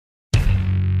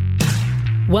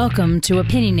Welcome to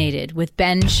Opinionated with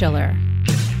Ben Schiller.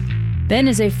 Ben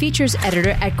is a features editor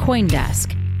at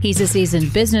CoinDesk. He's a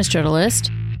seasoned business journalist,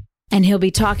 and he'll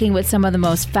be talking with some of the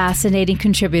most fascinating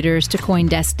contributors to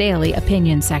CoinDesk Daily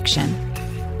opinion section.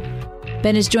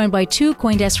 Ben is joined by two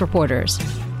CoinDesk reporters,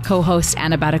 co-hosts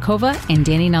Anna Baydakova and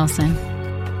Danny Nelson.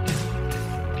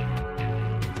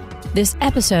 This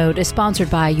episode is sponsored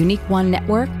by Unique One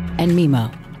Network and Mimo.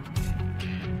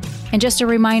 And just a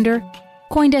reminder,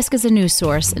 CoinDesk is a news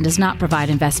source and does not provide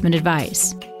investment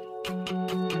advice.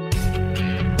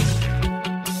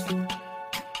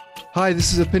 Hi,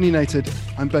 this is Opinionated.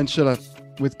 I'm Ben Schiller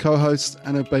with co-hosts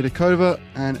Anna Baydakova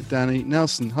and Danny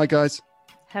Nelson. Hi, guys.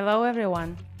 Hello,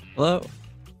 everyone. Hello.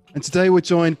 And today we're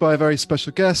joined by a very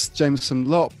special guest, Jameson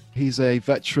Lopp. He's a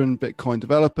veteran Bitcoin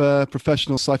developer,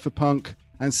 professional cypherpunk,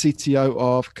 and CTO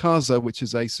of Casa, which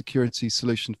is a security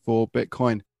solution for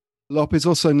Bitcoin. Lopp is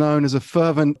also known as a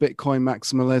fervent Bitcoin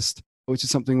maximalist, which is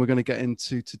something we're going to get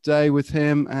into today with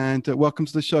him. And welcome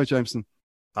to the show, Jameson.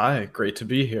 Hi, great to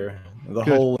be here. The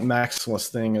Good. whole maximalist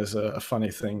thing is a funny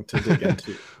thing to dig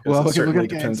into. Well, it certainly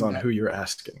get depends into on that. who you're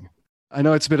asking. I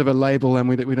know it's a bit of a label, and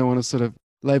we don't want to sort of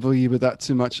label you with that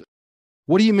too much.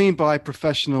 What do you mean by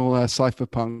professional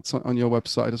cypherpunk? It's on your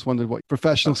website. I just wondered what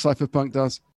professional cypherpunk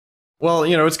does. Well,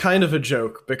 it's kind of a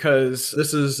joke because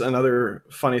this is another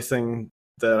funny thing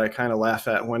that I kind of laugh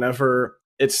at whenever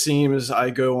it seems I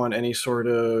go on any sort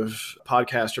of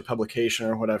podcast or publication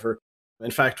or whatever. In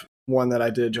fact, one that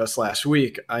I did just last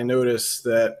week, I noticed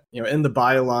that, in the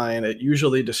byline, it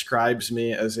usually describes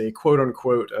me as a quote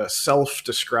unquote, a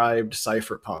self-described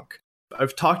cypherpunk.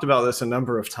 I've talked about this a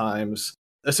number of times.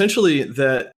 Essentially,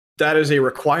 that is a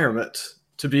requirement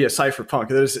to be a cypherpunk.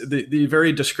 There's the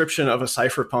very description of a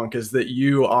cypherpunk is that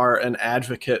you are an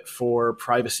advocate for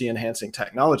privacy enhancing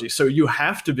technology. So you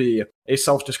have to be a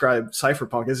self-described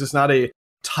cypherpunk. This is not a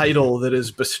title that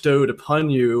is bestowed upon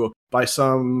you by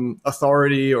some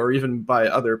authority or even by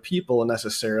other people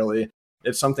necessarily.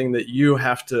 It's something that you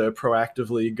have to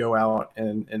proactively go out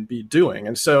and be doing.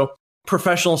 And so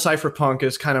professional cypherpunk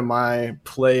is kind of my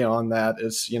play on that.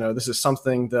 Is, this is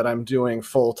something that I'm doing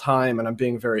full time and I'm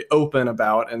being very open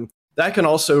about. And that can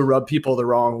also rub people the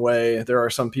wrong way. There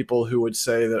are some people who would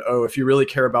say that, oh, if you really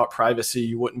care about privacy,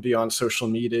 you wouldn't be on social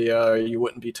media, or you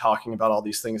wouldn't be talking about all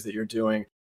these things that you're doing.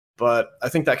 But I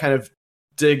think that kind of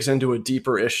digs into a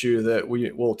deeper issue that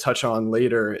we will touch on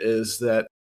later, is that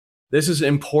this is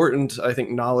important, I think,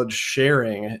 knowledge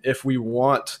sharing. If we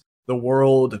want the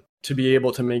world to be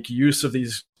able to make use of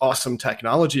these awesome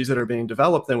technologies that are being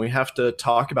developed, then we have to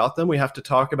talk about them. We have to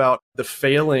talk about the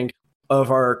failing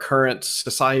of our current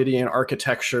society and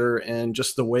architecture and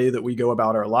just the way that we go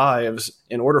about our lives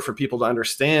in order for people to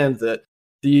understand that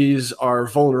these are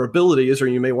vulnerabilities, or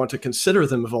you may want to consider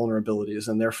them vulnerabilities,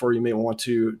 and therefore you may want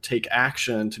to take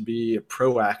action to be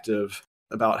proactive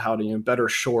about how to better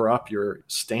shore up your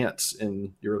stance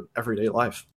in your everyday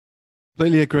life.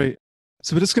 Completely agree.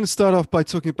 So we're just going to start off by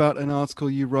talking about an article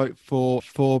you wrote for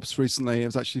Forbes recently. It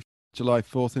was actually July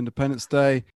 4th, Independence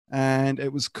Day, and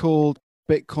it was called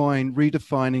Bitcoin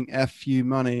Redefining FU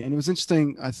Money. And it was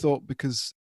interesting, I thought,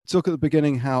 because you talk at the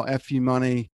beginning how FU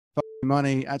money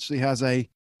actually has a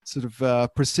sort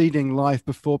of preceding life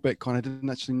before Bitcoin. I didn't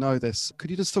actually know this. Could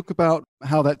you just talk about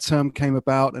how that term came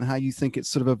about and how you think it's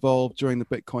sort of evolved during the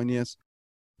Bitcoin years?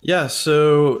 Yeah,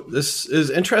 so this is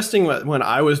interesting. When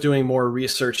I was doing more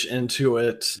research into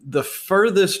it, the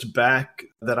furthest back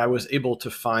that I was able to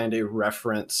find a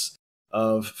reference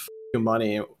of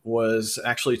money was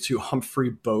actually to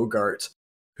Humphrey Bogart,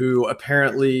 who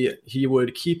apparently he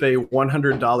would keep a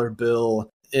 $100 bill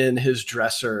in his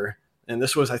dresser. And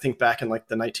this was, I think, back in like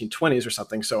the 1920s or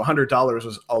something. So $100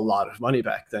 was a lot of money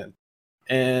back then.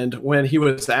 And when he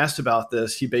was asked about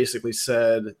this, he basically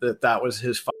said that was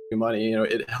his money.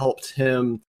 It helped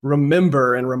him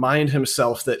remember and remind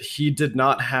himself that he did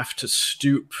not have to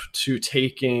stoop to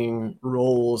taking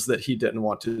roles that he didn't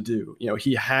want to do.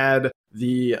 He had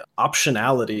the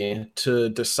optionality to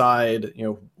decide,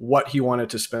 what he wanted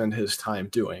to spend his time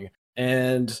doing.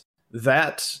 And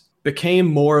that became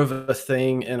more of a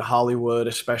thing in Hollywood,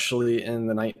 especially in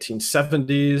the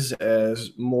 1970s,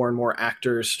 as more and more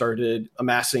actors started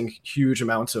amassing huge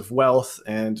amounts of wealth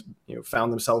and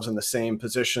found themselves in the same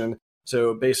position.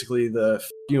 So basically, the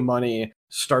few money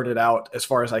started out, as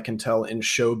far as I can tell, in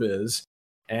showbiz.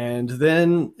 And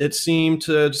then it seemed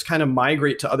to just kind of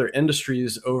migrate to other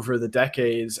industries over the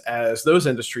decades as those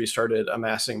industries started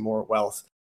amassing more wealth.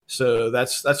 So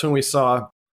that's when we saw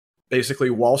basically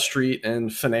Wall Street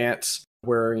and finance,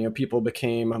 where people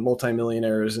became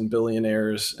multimillionaires and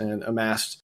billionaires and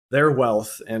amassed their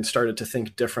wealth and started to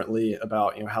think differently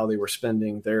about how they were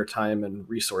spending their time and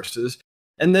resources.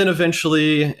 And then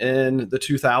eventually in the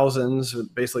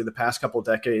 2000s, basically the past couple of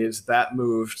decades, that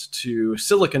moved to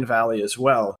Silicon Valley as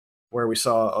well, where we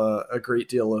saw a great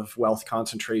deal of wealth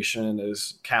concentration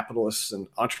as capitalists and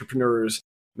entrepreneurs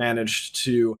managed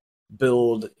to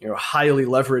build highly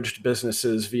leveraged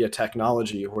businesses via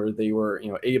technology, where they were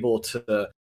able to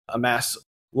amass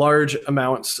large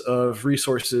amounts of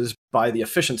resources by the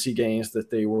efficiency gains that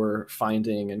they were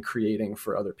finding and creating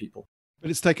for other people. But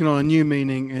it's taken on a new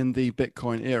meaning in the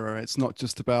Bitcoin era. It's not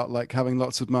just about like having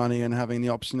lots of money and having the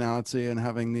optionality and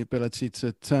having the ability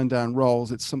to turn down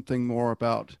rolls. It's something more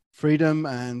about freedom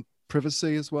and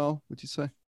privacy as well, would you say?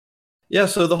 Yeah,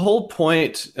 so the whole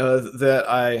point that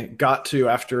I got to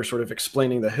after sort of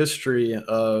explaining the history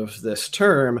of this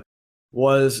term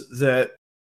was that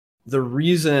the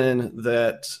reason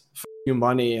that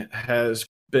money has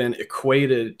been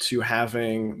equated to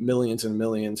having millions and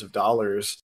millions of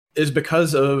dollars is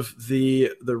because of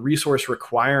the resource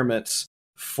requirements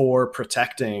for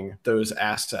protecting those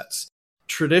assets.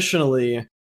 Traditionally,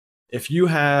 if you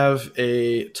have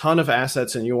a ton of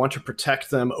assets and you want to protect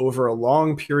them over a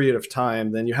long period of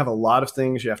time, then you have a lot of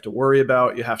things you have to worry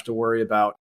about. You have to worry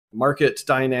about market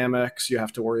dynamics. You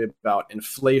have to worry about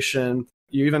inflation.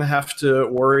 You even have to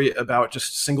worry about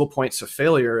just single points of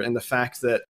failure and the fact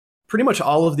that pretty much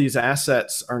all of these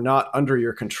assets are not under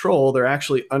your control. They're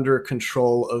actually under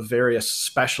control of various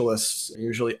specialists,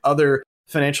 usually other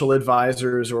financial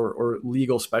advisors or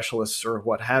legal specialists or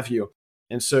what have you.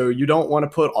 And so you don't want to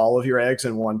put all of your eggs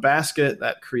in one basket.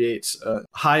 That creates a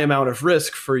high amount of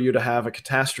risk for you to have a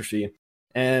catastrophe.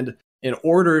 And in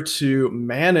order to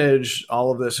manage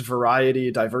all of this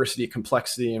variety, diversity,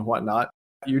 complexity, and whatnot,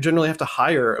 you generally have to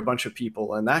hire a bunch of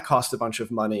people, and that costs a bunch of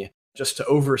money just to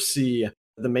oversee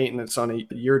the maintenance on a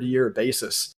year-to-year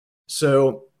basis.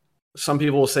 So some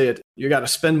people will say you got to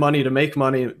spend money to make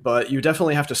money, but you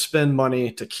definitely have to spend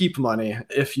money to keep money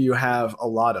if you have a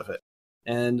lot of it.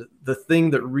 And the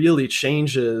thing that really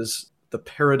changes the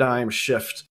paradigm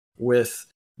shift with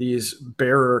these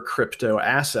bearer crypto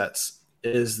assets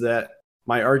is that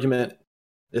my argument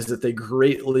is that they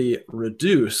greatly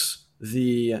reduce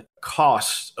the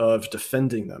cost of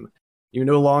defending them. You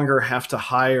no longer have to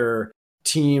hire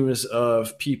teams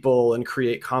of people and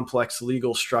create complex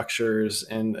legal structures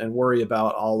and worry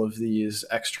about all of these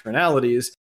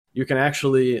externalities. You can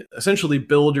actually essentially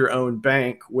build your own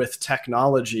bank with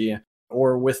technology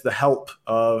or with the help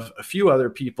of a few other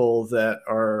people that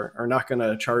are not going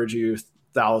to charge you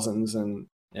thousands and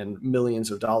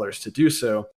millions of dollars to do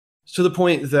so, to the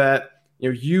point that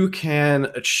you can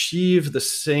achieve the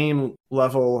same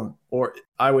level, or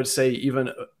I would say even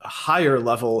a higher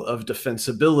level of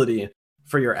defensibility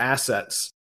for your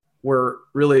assets, where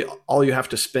really all you have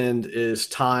to spend is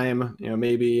time,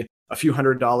 maybe a few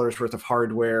 $100s worth of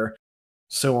hardware,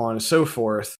 so on and so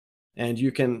forth. And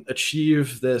you can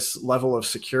achieve this level of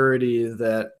security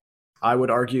that I would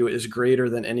argue is greater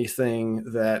than anything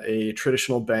that a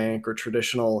traditional bank or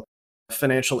traditional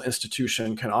financial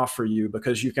institution can offer you,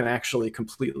 because you can actually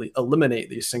completely eliminate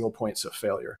these single points of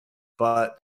failure.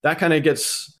 But that kind of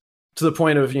gets to the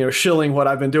point of shilling what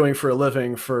I've been doing for a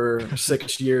living for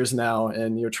 6 years now,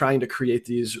 and you're trying to create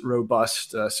these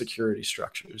robust security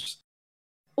structures.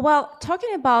 Well,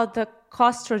 talking about the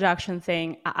cost reduction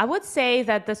thing, I would say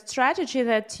that the strategy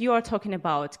that you are talking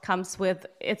about comes with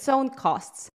its own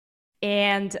costs.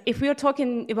 And if we are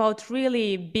talking about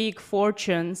really big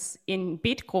fortunes in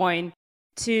Bitcoin,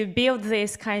 to build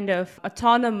this kind of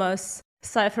autonomous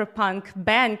cypherpunk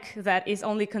bank that is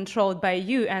only controlled by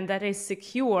you and that is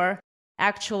secure,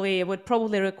 actually would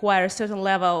probably require a certain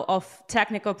level of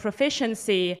technical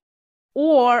proficiency,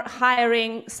 or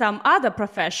hiring some other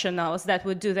professionals that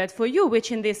would do that for you, which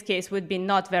in this case would be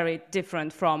not very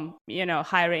different from,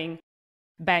 hiring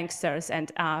banksters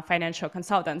and financial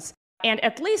consultants. And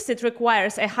at least it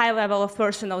requires a high level of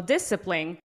personal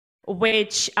discipline,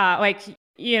 which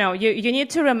you need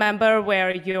to remember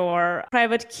where your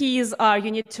private keys are.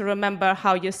 You need to remember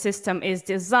how your system is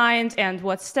designed and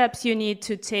what steps you need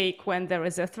to take when there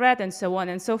is a threat, and so on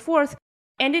and so forth.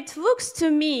 And it looks to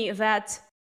me that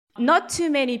not too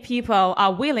many people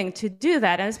are willing to do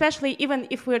that. And especially even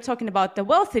if we're talking about the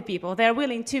wealthy people, they're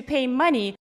willing to pay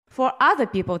money for other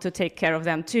people to take care of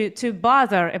them, to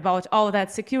bother about all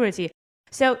that security.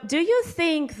 So do you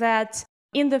think that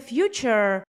in the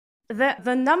future,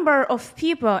 the number of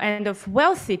people and of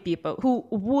wealthy people who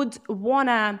would want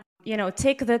to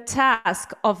take the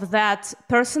task of that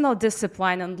personal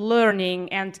discipline and learning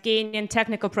and gaining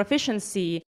technical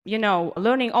proficiency,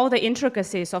 learning all the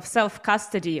intricacies of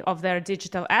self-custody of their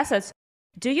digital assets,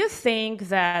 Do you think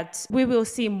that we will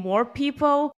see more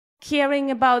people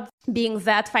caring about being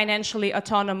that financially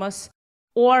autonomous,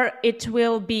 or it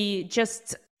will be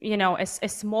just, a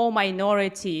small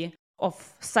minority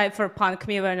of cypherpunk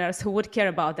millionaires who would care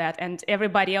about that, and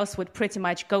everybody else would pretty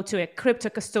much go to a crypto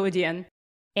custodian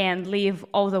and leave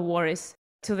all the worries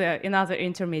to another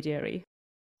intermediary?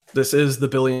 This is the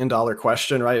billion-dollar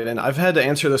question, right? And I've had to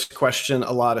answer this question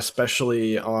a lot,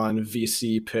 especially on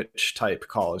VC pitch type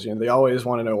calls. They always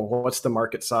want to know, what's the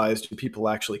market size? Do people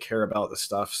actually care about this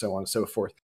stuff? So on and so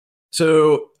forth.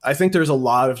 So I think there's a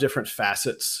lot of different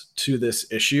facets to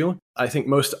this issue. I think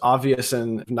most obvious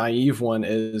and naive one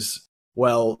is,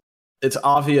 well, it's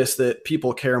obvious that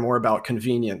people care more about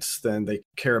convenience than they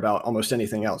care about almost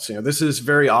anything else. This is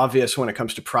very obvious when it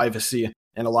comes to privacy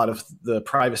and a lot of the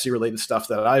privacy related stuff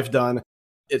that I've done.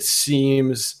 It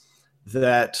seems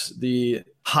that the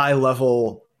high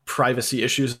level privacy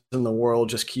issues in the world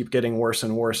just keep getting worse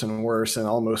and worse and worse, and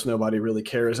almost nobody really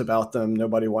cares about them.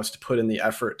 Nobody wants to put in the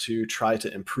effort to try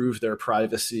to improve their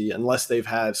privacy unless they've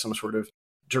had some sort of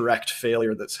direct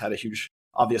failure that's had a huge,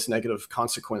 obvious negative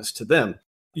consequence to them.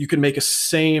 You can make a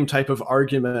same type of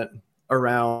argument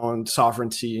around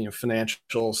sovereignty,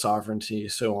 financial sovereignty,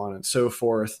 so on and so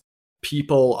forth.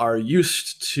 People are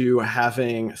used to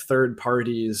having third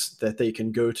parties that they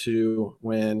can go to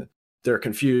when they're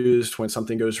confused, when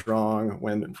something goes wrong,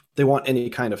 when they want any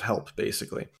kind of help,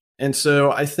 basically. And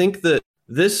so I think that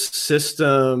this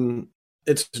system,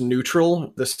 it's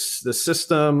neutral. The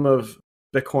system of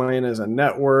Bitcoin as a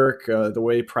network, the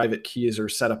way private keys are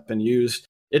set up and used,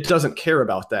 it doesn't care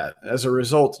about that. As a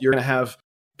result, you're going to have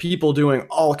people doing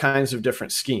all kinds of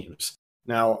different schemes.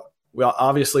 Now,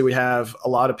 obviously, we have a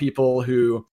lot of people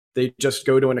who they just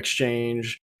go to an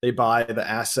exchange, they buy the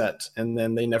asset, and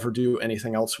then they never do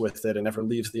anything else with it and never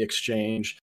leaves the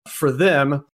exchange. For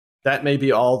them, that may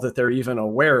be all that they're even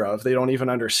aware of. They don't even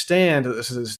understand that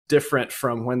this is different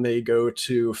from when they go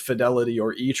to Fidelity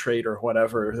or E-Trade or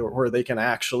whatever, where they can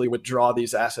actually withdraw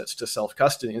these assets to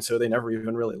self-custody. And so they never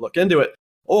even really look into it.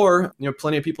 Or,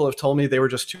 plenty of people have told me they were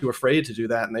just too afraid to do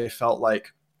that, and they felt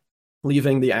like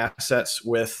leaving the assets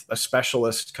with a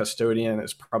specialist custodian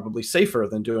is probably safer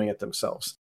than doing it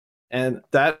themselves. And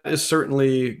that is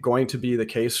certainly going to be the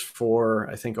case for,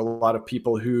 I think, a lot of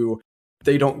people who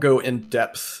they don't go in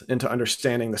depth into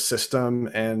understanding the system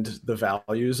and the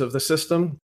values of the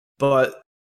system. But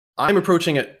I'm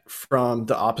approaching it from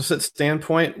the opposite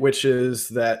standpoint, which is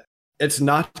that it's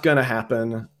not going to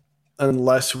happen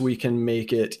unless we can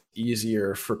make it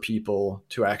easier for people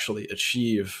to actually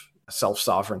achieve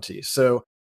self-sovereignty. So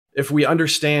if we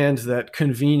understand that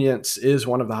convenience is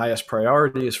one of the highest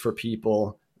priorities for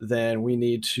people, then we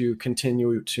need to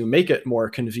continue to make it more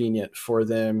convenient for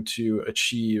them to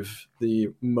achieve the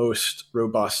most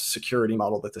robust security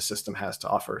model that the system has to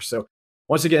offer. So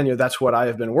once again, that's what I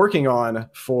have been working on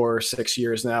for 6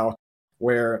 years now,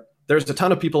 where there's a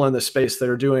ton of people in this space that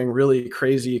are doing really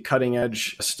crazy cutting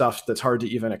edge stuff that's hard to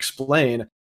even explain.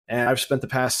 And I've spent the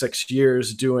past 6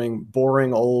 years doing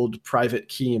boring old private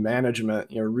key management,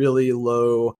 really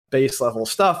low base level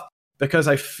stuff, because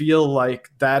I feel like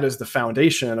that is the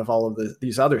foundation of all of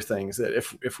these other things. That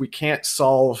if we can't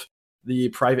solve the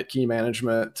private key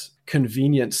management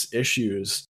convenience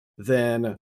issues,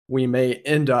 then we may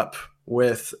end up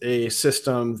with a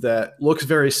system that looks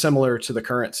very similar to the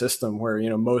current system, where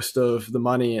most of the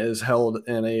money is held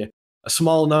in a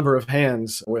small number of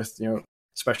hands with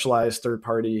specialized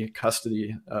third-party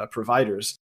custody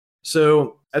providers.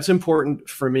 So that's important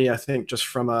for me, I think, just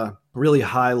from a really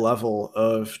high level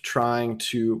of trying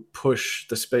to push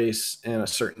the space in a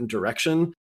certain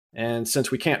direction. And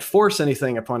since we can't force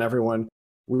anything upon everyone,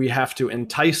 we have to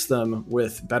entice them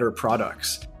with better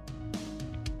products.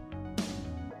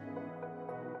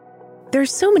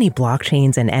 There's so many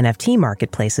blockchains and NFT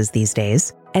marketplaces these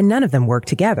days, and none of them work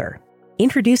together.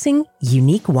 Introducing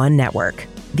Unique One Network,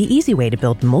 the easy way to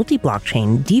build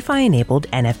multi-blockchain, DeFi-enabled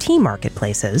NFT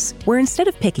marketplaces, where instead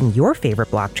of picking your favorite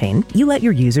blockchain, you let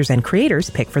your users and creators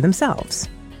pick for themselves.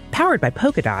 Powered by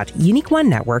Polkadot, Unique One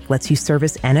Network lets you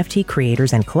service NFT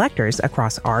creators and collectors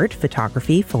across art,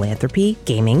 photography, philanthropy,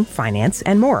 gaming, finance,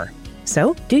 and more.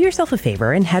 So, do yourself a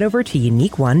favor and head over to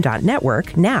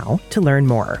uniqueone.network now to learn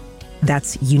more.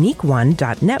 That's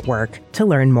uniqueone.network to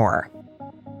learn more.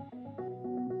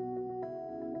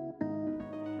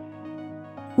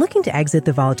 Looking to exit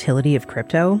the volatility of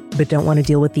crypto, but don't want to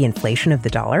deal with the inflation of the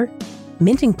dollar?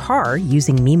 Minting PAR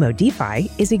using Mimo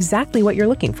DeFi is exactly what you're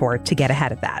looking for to get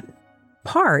ahead of that.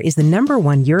 PAR is the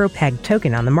 #1 euro-pegged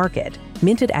token on the market,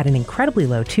 minted at an incredibly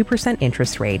low 2%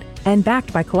 interest rate and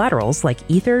backed by collaterals like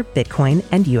Ether, Bitcoin,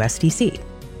 and USDC.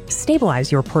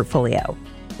 Stabilize your portfolio.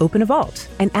 Open a vault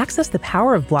and access the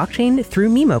power of blockchain through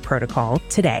Mimo protocol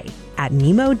today at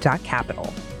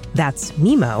mimo.capital. That's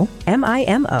Mimo,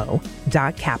 M-I-M-O,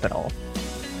 .capital.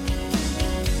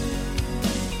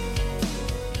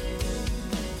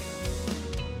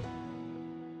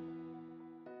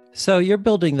 So you're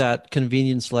building that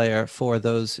convenience layer for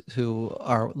those who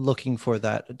are looking for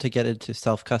that to get into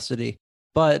self-custody.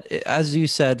 But as you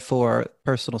said, for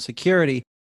personal security,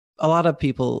 a lot of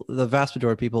people, the vast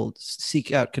majority of people,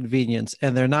 seek out convenience,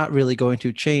 and they're not really going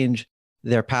to change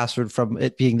their password from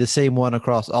it being the same one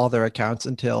across all their accounts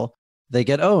until they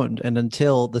get owned and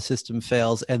until the system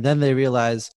fails. And then they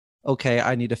realize, okay,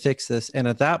 I need to fix this. And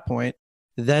at that point,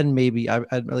 then maybe,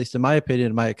 at least in my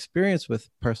opinion, my experience with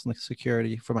personal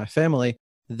security for my family,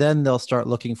 then they'll start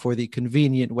looking for the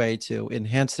convenient way to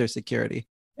enhance their security.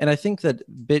 And I think that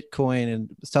Bitcoin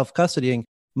and self-custodying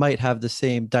might have the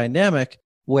same dynamic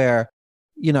where,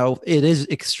 it is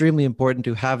extremely important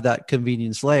to have that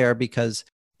convenience layer, because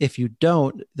if you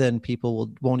don't, then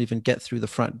people won't even get through the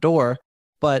front door.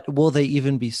 But will they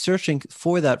even be searching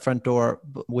for that front door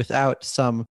without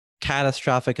some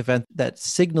catastrophic event that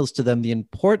signals to them the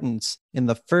importance in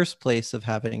the first place of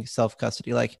having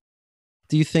self-custody? Like,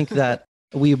 do you think that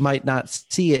we might not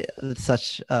see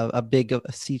such a big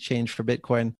sea change for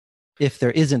Bitcoin if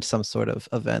there isn't some sort of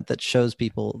event that shows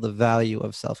people the value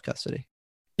of self-custody?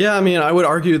 Yeah, I would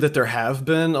argue that there have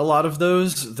been a lot of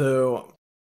those, though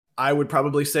I would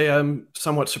probably say I'm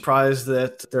somewhat surprised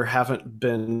that there haven't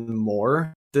been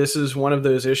more. This is one of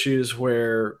those issues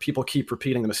where people keep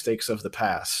repeating the mistakes of the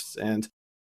past. And,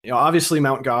 obviously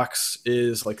Mt. Gox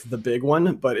is like the big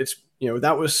one, but it's,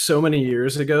 that was so many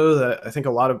years ago that I think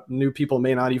a lot of new people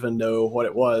may not even know what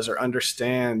it was or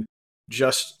understand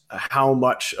just how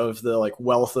much of the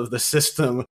wealth of the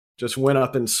system just went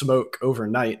up in smoke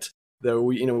overnight. Though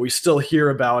we still hear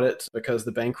about it because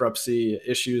the bankruptcy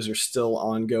issues are still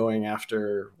ongoing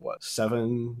after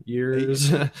 7 years.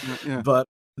 Yeah. But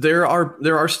there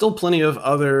are still plenty of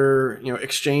other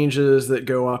exchanges that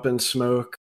go up in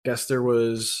smoke. I guess there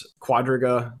was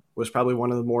Quadriga was probably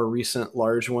one of the more recent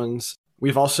large ones.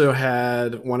 We've also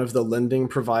had one of the lending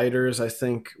providers, I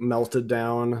think, melted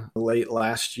down late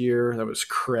last year. That was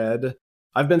Cred.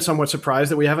 I've been somewhat surprised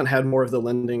that we haven't had more of the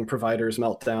lending providers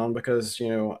melt down because,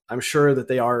 I'm sure that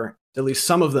they are, at least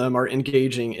some of them are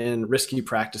engaging in risky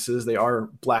practices. They are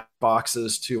black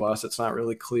boxes to us. It's not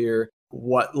really clear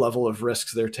what level of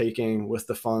risks they're taking with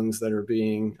the funds that are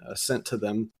being sent to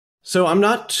them. So I'm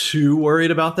not too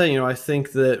worried about that. I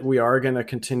think that we are going to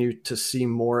continue to see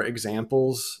more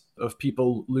examples of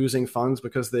people losing funds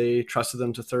because they trusted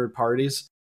them to third parties.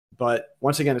 But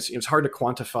once again, it's hard to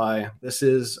quantify. This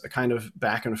is a kind of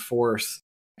back and forth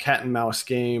cat and mouse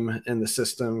game in the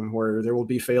system where there will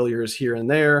be failures here and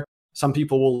there. Some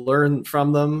people will learn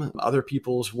from them, other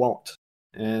people's won't.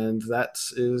 And that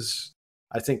is,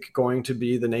 I think, going to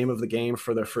be the name of the game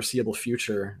for the foreseeable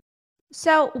future.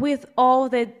 So with all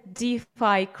the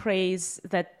DeFi craze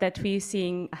that we're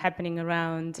seeing happening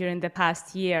around during the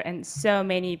past year and so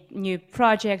many new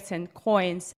projects and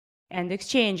coins and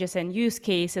exchanges and use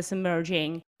cases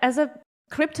emerging, as a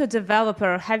crypto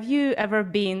developer, have you ever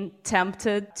been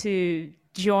tempted to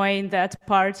join that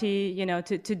party,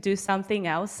 to do something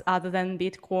else other than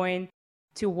Bitcoin,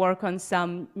 to work on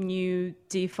some new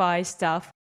DeFi stuff?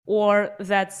 Or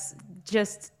that's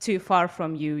just too far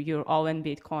from you, you're all in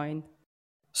Bitcoin?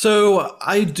 So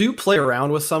I do play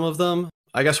around with some of them.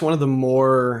 I guess one of the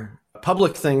more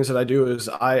public things that I do is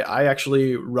I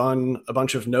actually run a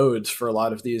bunch of nodes for a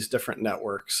lot of these different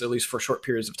networks, at least for short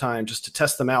periods of time, just to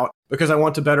test them out, because I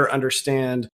want to better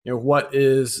understand, what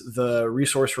is the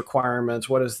resource requirements,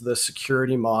 what is the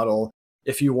security model,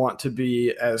 if you want to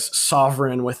be as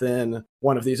sovereign within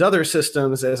one of these other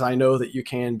systems as I know that you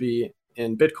can be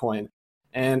in Bitcoin.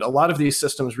 And a lot of these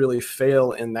systems really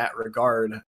fail in that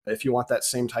regard if you want that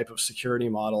same type of security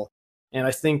model. And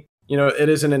I think it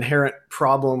is an inherent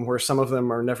problem where some of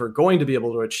them are never going to be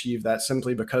able to achieve that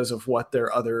simply because of what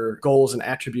their other goals and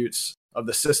attributes of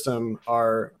the system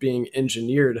are being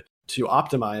engineered to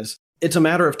optimize. It's a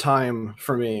matter of time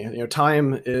for me.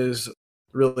 Time is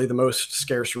really the most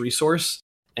scarce resource.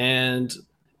 And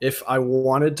if I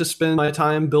wanted to spend my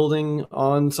time building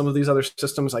on some of these other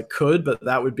systems, I could, but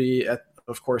that would be at,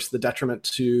 of course, the detriment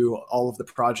to all of the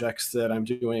projects that I'm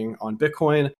doing on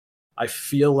Bitcoin. I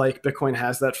feel like Bitcoin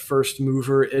has that first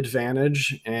mover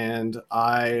advantage, and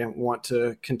I want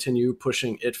to continue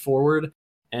pushing it forward.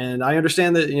 And I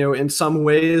understand that, in some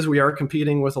ways we are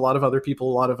competing with a lot of other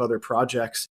people, a lot of other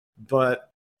projects. But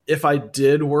if I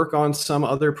did work on some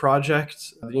other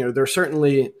project, there's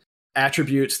certainly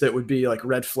attributes that would be like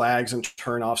red flags and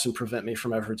turnoffs and prevent me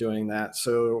from ever doing that.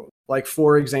 So like,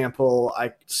 for example,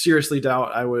 I seriously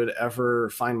doubt I would ever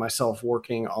find myself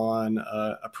working on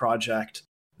a project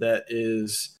that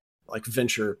is like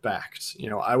venture backed.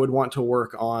 I would want to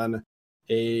work on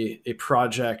a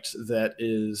project that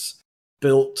is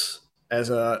built as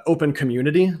an open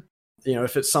community.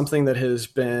 If it's something that has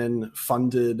been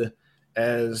funded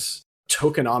as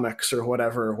tokenomics or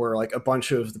whatever, where like a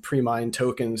bunch of the pre-mined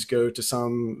tokens go to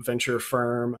some venture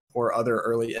firm or other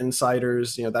early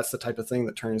insiders, that's the type of thing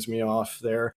that turns me off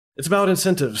there. It's about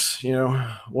incentives.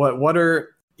 What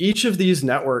are each of these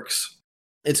networks?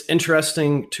 It's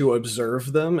interesting to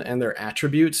observe them and their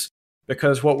attributes,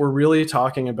 because what we're really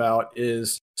talking about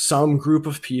is some group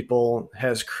of people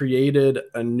has created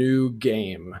a new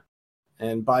game.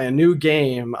 And by a new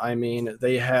game, I mean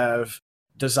they have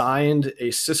designed a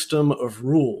system of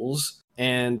rules,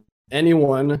 and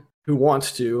anyone who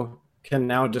wants to can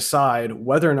now decide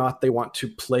whether or not they want to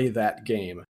play that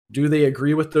game. Do they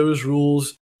agree with those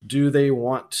rules? Do they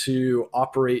want to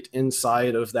operate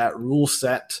inside of that rule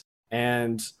set?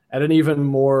 And at an even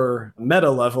more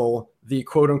meta level, the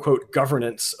quote unquote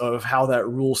governance of how that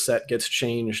rule set gets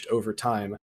changed over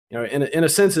time. In a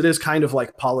sense, it is kind of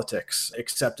like politics,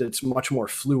 except it's much more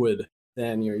fluid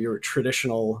than your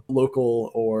traditional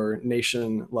local or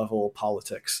nation level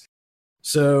politics.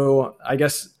 So I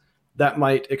guess that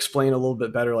might explain a little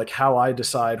bit better, like how I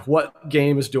decide what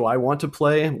games do I want to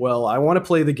play. Well, I want to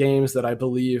play the games that I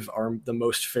believe are the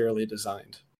most fairly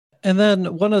designed. And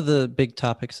then one of the big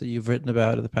topics that you've written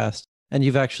about in the past, and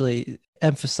you've actually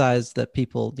emphasized that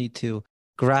people need to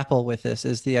grapple with this,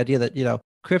 is the idea that,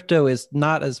 crypto is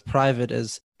not as private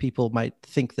as people might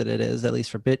think that it is, at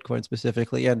least for Bitcoin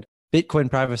specifically. And Bitcoin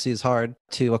privacy is hard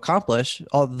to accomplish,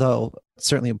 although it's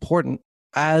certainly important.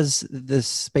 As this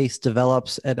space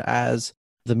develops and as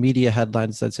the media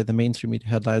headlines, I'd say the mainstream media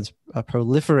headlines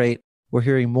proliferate, we're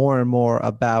hearing more and more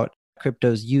about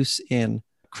crypto's use in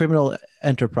criminal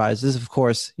enterprises. Of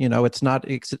course, it's not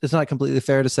completely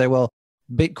fair to say, well,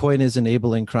 Bitcoin is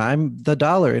enabling crime. The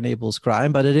dollar enables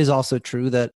crime, but it is also true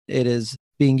that it is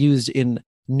being used in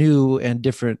new and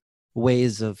different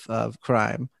ways of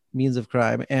crime. Means of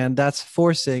crime. And that's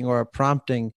forcing or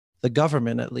prompting the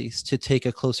government, at least, to take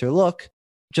a closer look.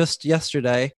 Just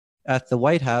yesterday at the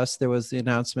White House, there was the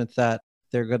announcement that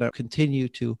they're going to continue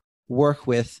to work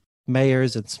with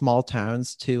mayors in small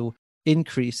towns to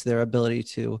increase their ability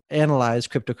to analyze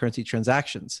cryptocurrency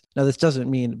transactions. Now, this doesn't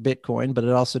mean Bitcoin, but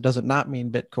it also doesn't not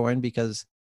mean Bitcoin, because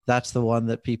that's the one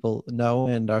that people know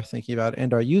and are thinking about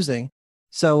and are using.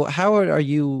 So how are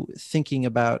you thinking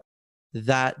about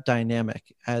that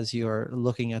dynamic as you're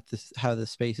looking at this, how the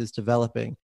space is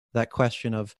developing, that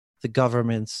question of the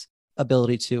government's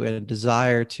ability to and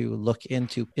desire to look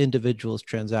into individuals'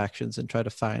 transactions and try to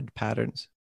find patterns?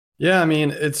 Yeah, I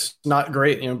mean, it's not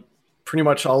great. Pretty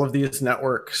much all of these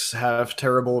networks have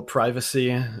terrible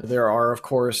privacy. There are, of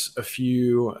course, a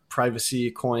few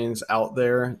privacy coins out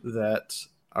there that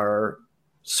are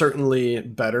certainly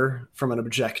better from an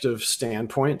objective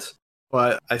standpoint.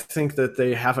 But I think that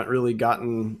they haven't really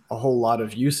gotten a whole lot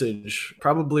of usage,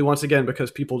 probably once again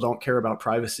because people don't care about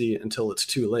privacy until it's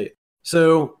too late.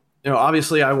 So,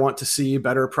 obviously I want to see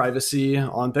better privacy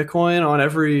on Bitcoin, on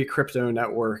every crypto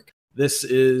network. This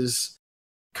is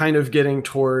kind of getting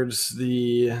towards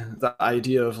the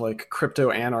idea of like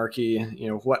crypto anarchy.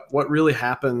 What really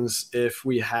happens if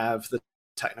we have the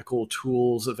technical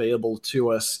tools available to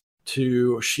us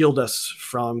to shield us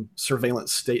from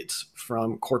surveillance states,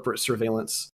 from corporate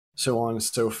surveillance, so on and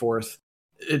so forth.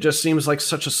 It just seems like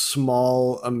such a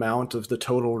small amount of the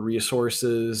total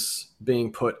resources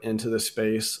being put into the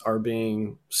space are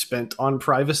being spent on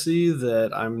privacy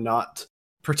that I'm not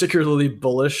particularly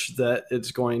bullish that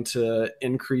it's going to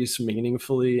increase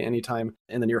meaningfully anytime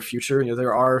in the near future.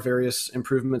 There are various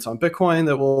improvements on Bitcoin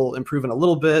that will improve in a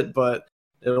little bit, but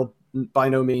it'll by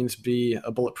no means be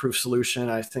a bulletproof solution.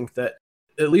 I think that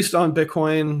at least on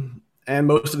Bitcoin and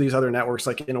most of these other networks,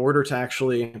 like in order to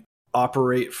actually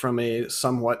operate from a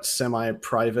somewhat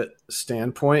semi-private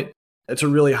standpoint, it's a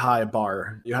really high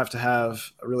bar. You have to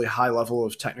have a really high level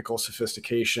of technical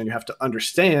sophistication. You have to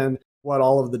understand what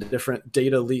all of the different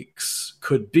data leaks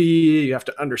could be. You have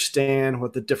to understand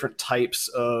what the different types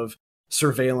of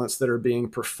surveillance that are being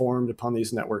performed upon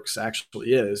these networks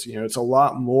actually is. It's a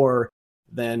lot more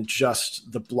than just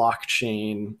the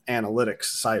blockchain analytics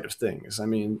side of things. I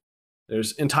mean,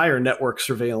 there's entire network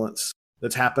surveillance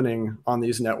that's happening on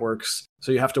these networks.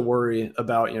 So you have to worry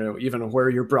about, even where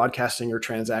you're broadcasting your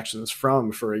transactions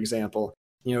from, for example.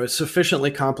 It's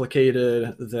sufficiently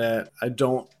complicated that I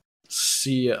don't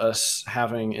see us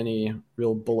having any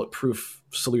real bulletproof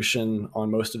solution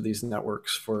on most of these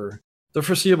networks for the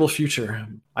foreseeable future.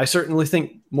 I certainly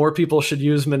think more people should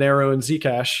use Monero and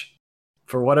Zcash.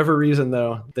 For whatever reason,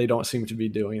 though, they don't seem to be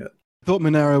doing it. I thought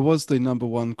Monero was the number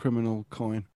one criminal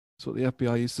coin. That's what the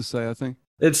FBI used to say, I think.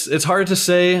 It's hard to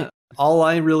say. All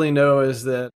I really know is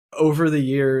that over the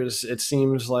years, it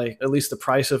seems like at least the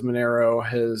price of Monero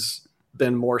has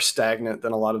been more stagnant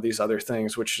than a lot of these other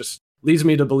things, which just leads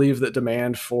me to believe that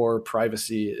demand for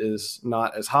privacy is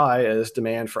not as high as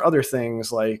demand for other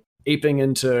things like aping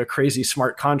into crazy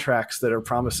smart contracts that are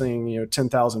promising 10,000%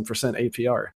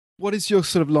 APR. What is your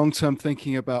sort of long-term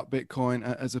thinking about Bitcoin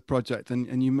as a project?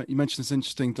 And you mentioned this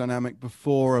interesting dynamic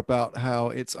before about how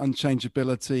its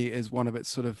unchangeability is one of its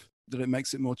sort of, that it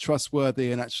makes it more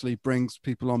trustworthy and actually brings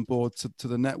people on board to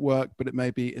the network, but it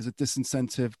maybe is a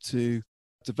disincentive to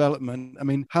development. I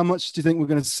mean, how much do you think we're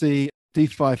going to see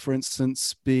DeFi, for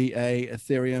instance, be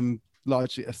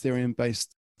largely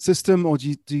Ethereum-based system, or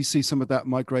do you see some of that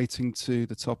migrating to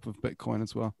the top of Bitcoin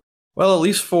as well? Well, at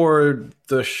least for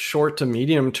the short to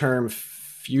medium term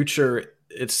future,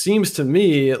 it seems to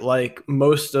me like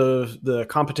most of the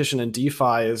competition in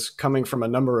DeFi is coming from a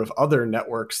number of other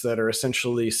networks that are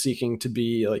essentially seeking to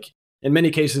be, like, in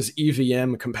many cases,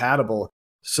 EVM compatible.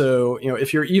 So,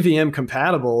 if you're EVM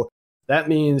compatible, that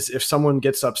means if someone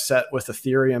gets upset with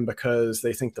Ethereum because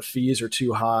they think the fees are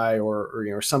too high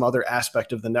or some other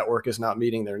aspect of the network is not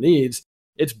meeting their needs,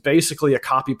 it's basically a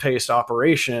copy-paste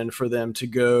operation for them to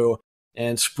go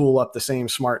and spool up the same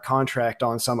smart contract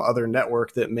on some other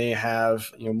network that may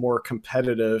have more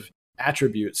competitive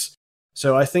attributes.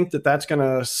 So I think that that's going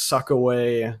to suck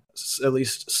away at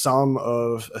least some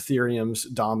of Ethereum's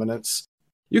dominance.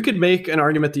 You could make an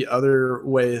argument the other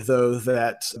way, though,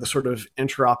 that the sort of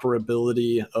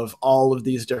interoperability of all of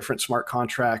these different smart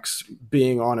contracts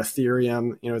being on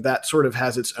Ethereum, that sort of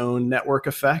has its own network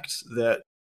effect that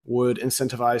would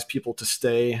incentivize people to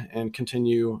stay and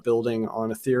continue building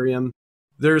on Ethereum.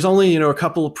 There's only, a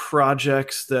couple of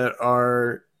projects that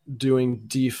are doing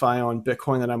DeFi on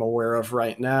Bitcoin that I'm aware of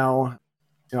right now.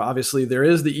 Obviously, there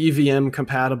is the EVM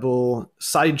compatible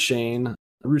sidechain,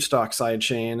 Rootstock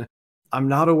sidechain. I'm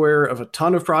not aware of a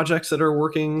ton of projects that are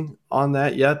working on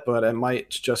that yet, but it might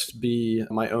just be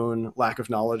my own lack of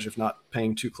knowledge of not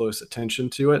paying too close attention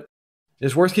to it.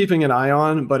 It's worth keeping an eye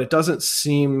on, but it doesn't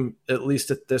seem, at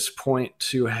least at this point,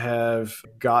 to have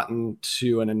gotten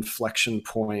to an inflection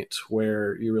point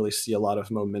where you really see a lot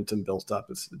of momentum built up.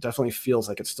 It definitely feels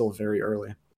like it's still very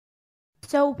early.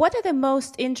 So what are the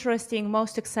most interesting,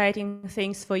 most exciting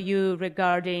things for you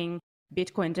regarding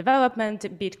Bitcoin development,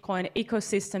 Bitcoin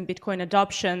ecosystem, Bitcoin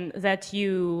adoption that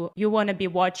you want to be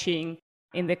watching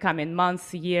in the coming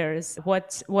months, years?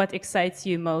 What excites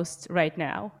you most right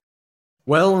now?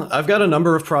 Well, I've got a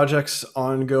number of projects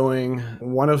ongoing.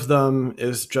 One of them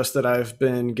is just that I've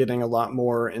been getting a lot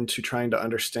more into trying to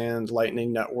understand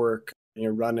Lightning Network,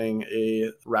 running a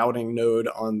routing node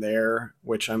on there,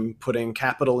 which I'm putting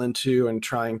capital into and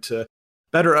trying to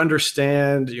better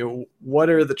understand, what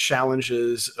are the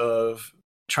challenges of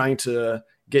trying to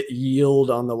get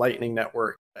yield on the Lightning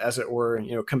Network, as it were,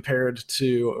 compared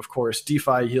to, of course,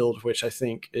 DeFi yield, which I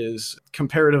think is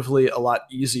comparatively a lot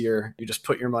easier. You just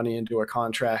put your money into a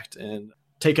contract and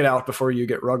take it out before you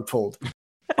get rug pulled.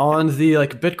 On the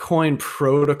Bitcoin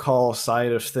protocol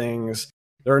side of things,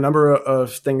 there are a number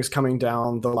of things coming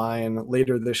down the line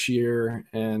later this year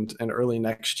and early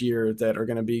next year that are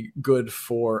going to be good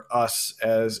for us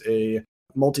as a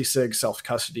multi-sig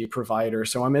self-custody provider.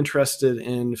 So I'm interested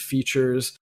in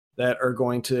features that are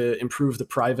going to improve the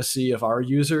privacy of our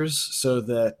users so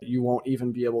that you won't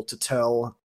even be able to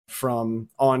tell from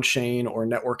on-chain or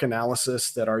network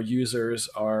analysis that our users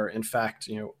are, in fact,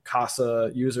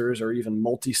 Casa users or even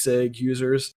multi-sig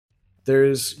users.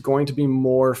 There's going to be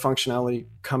more functionality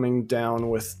coming down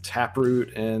with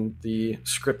Taproot and the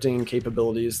scripting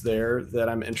capabilities there that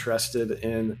I'm interested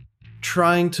in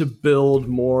trying to build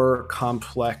more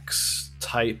complex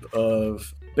type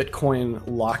of Bitcoin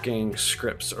locking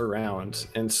scripts around.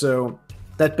 And so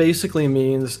that basically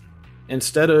means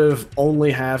instead of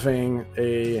only having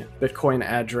a Bitcoin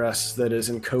address that is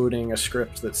encoding a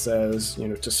script that says,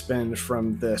 to spend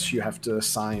from this, you have to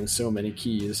assign so many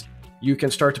keys, you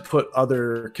can start to put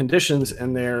other conditions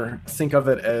in there. Think of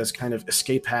it as kind of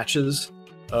escape hatches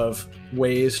of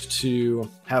ways to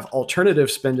have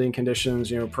alternative spending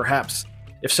conditions. Perhaps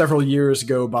if several years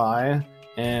go by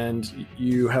and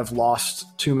you have lost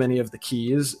too many of the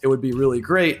keys, it would be really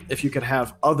great if you could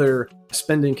have other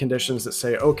spending conditions that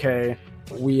say, okay,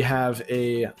 we have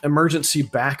a emergency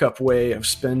backup way of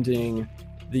spending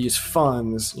these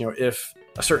funds. If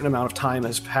a certain amount of time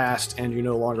has passed and you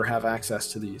no longer have access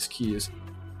to these keys.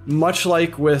 Much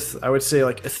like with, I would say,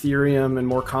 like Ethereum and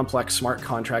more complex smart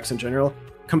contracts in general,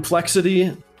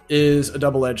 complexity is a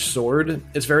double-edged sword.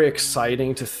 It's very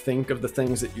exciting to think of the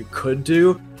things that you could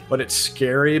do, but it's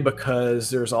scary because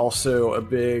there's also a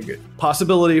big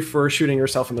possibility for shooting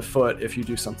yourself in the foot if you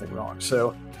do something wrong.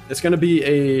 So it's going to be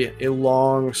a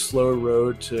long, slow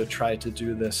road to try to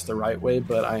do this the right way,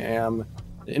 but I am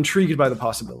intrigued by the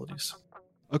possibilities.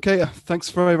 Okay, thanks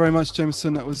very, very much,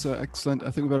 Jameson. That was excellent.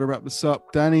 I think we better wrap this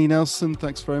up. Danny Nelson,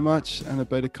 thanks very much. Anna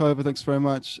Baydakova, thanks very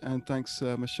much. And thanks,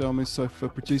 Michelle Musso, for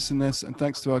producing this. And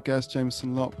thanks to our guest,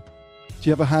 Jameson Lopp. Do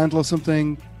you have a handle or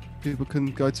something people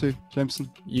can go to,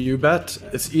 Jameson? You bet.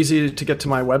 It's easy to get to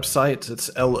my website. It's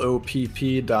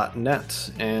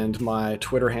lopp.net. And my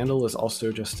Twitter handle is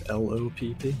also just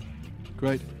LOPP.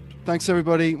 Great. Thanks,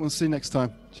 everybody. We'll see you next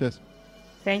time. Cheers.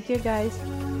 Thank you, guys.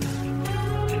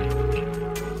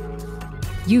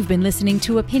 You've been listening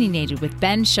to Opinionated with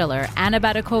Ben Schiller, Anna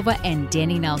Baydakova, and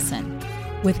Danny Nelson,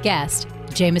 with guest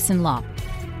Jameson Lopp.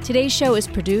 Today's show is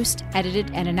produced, edited,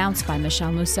 and announced by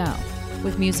Michelle Musso,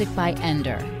 with music by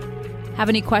Ender. Have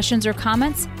any questions or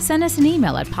comments? Send us an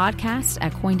email at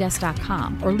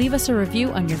podcast@coindesk.com or leave us a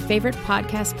review on your favorite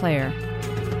podcast player.